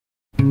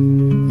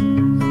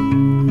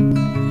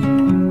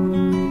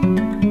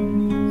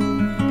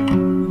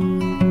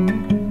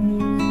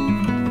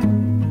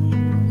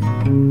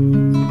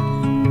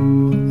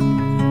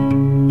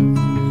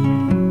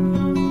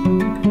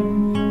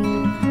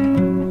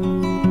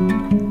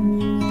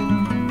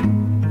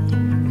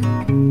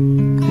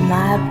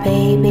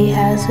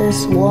has a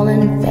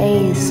swollen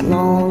face,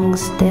 long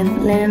stiff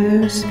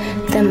limbs.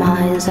 Them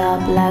eyes are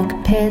black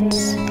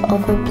pits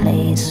of a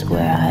place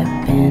where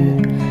I've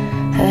been.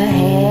 Her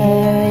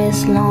hair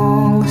is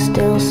long,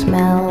 still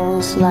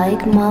smells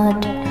like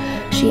mud.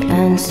 She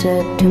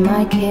answered to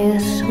my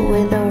kiss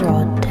with a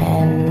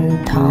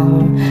rotten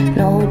tongue.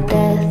 No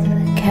death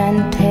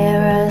can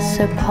tear us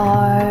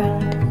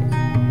apart.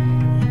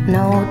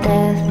 No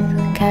death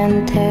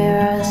can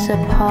tear us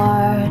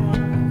apart.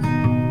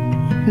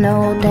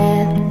 No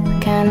death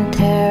can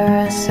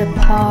tear us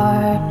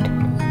apart.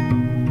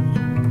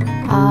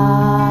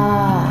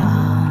 Ah,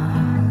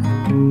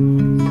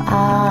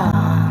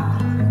 ah,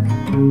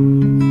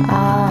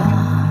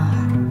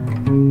 ah.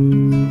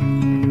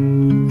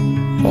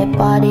 Your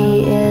body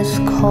is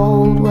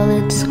cold, well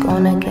it's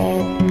gonna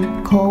get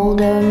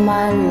colder.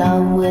 My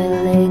love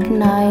will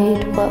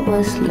ignite what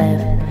was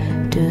left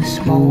to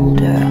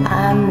smolder.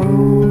 I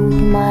move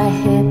my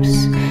hips,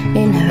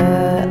 in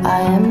her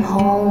I am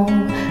home.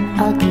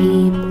 I'll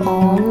keep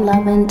on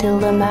loving till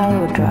the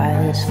marrow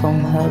dries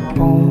from her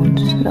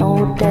bones.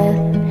 No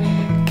death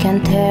can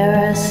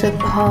tear us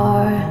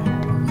apart.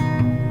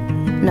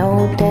 No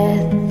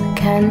death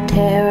can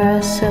tear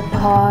us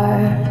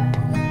apart.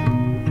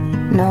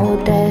 No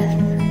death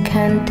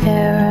can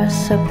tear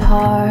us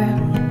apart.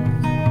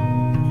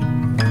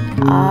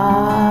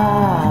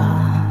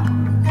 Ah,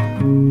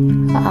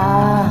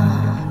 ah,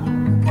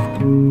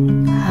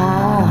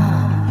 ah.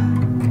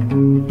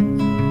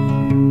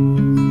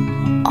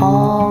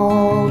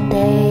 All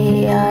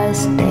day I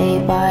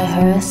stay by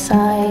her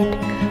side,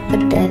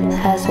 but death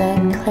has a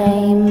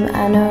claim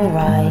and a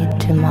right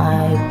to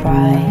my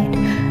bride.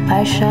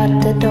 I shut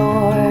the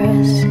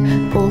doors,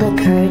 pull the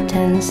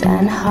curtains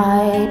and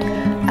hide.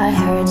 I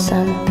heard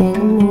something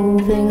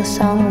moving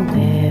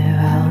somewhere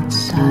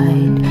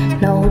outside.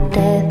 No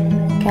death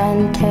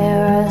can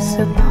tear us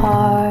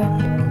apart.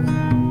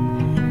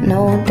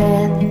 No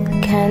death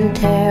can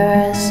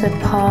tear us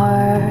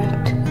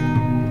apart.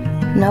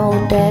 No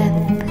death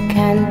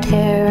can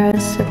tear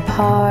us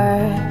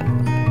apart.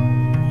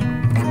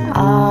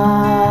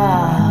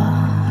 Ah,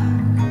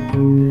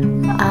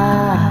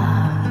 ah,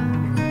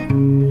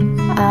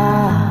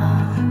 ah.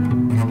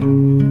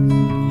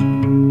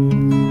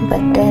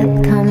 But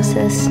death comes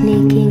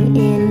sneaking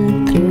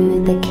in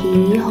through the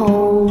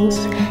keyholes.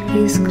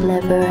 He's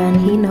clever and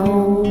he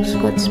knows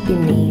what's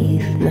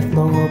beneath the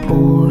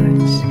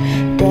floorboards.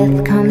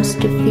 Death comes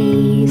to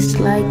feast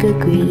like a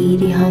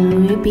greedy,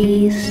 hungry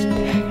beast.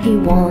 He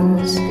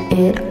wants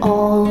it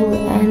all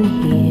and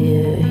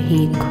here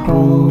he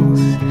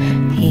crawls.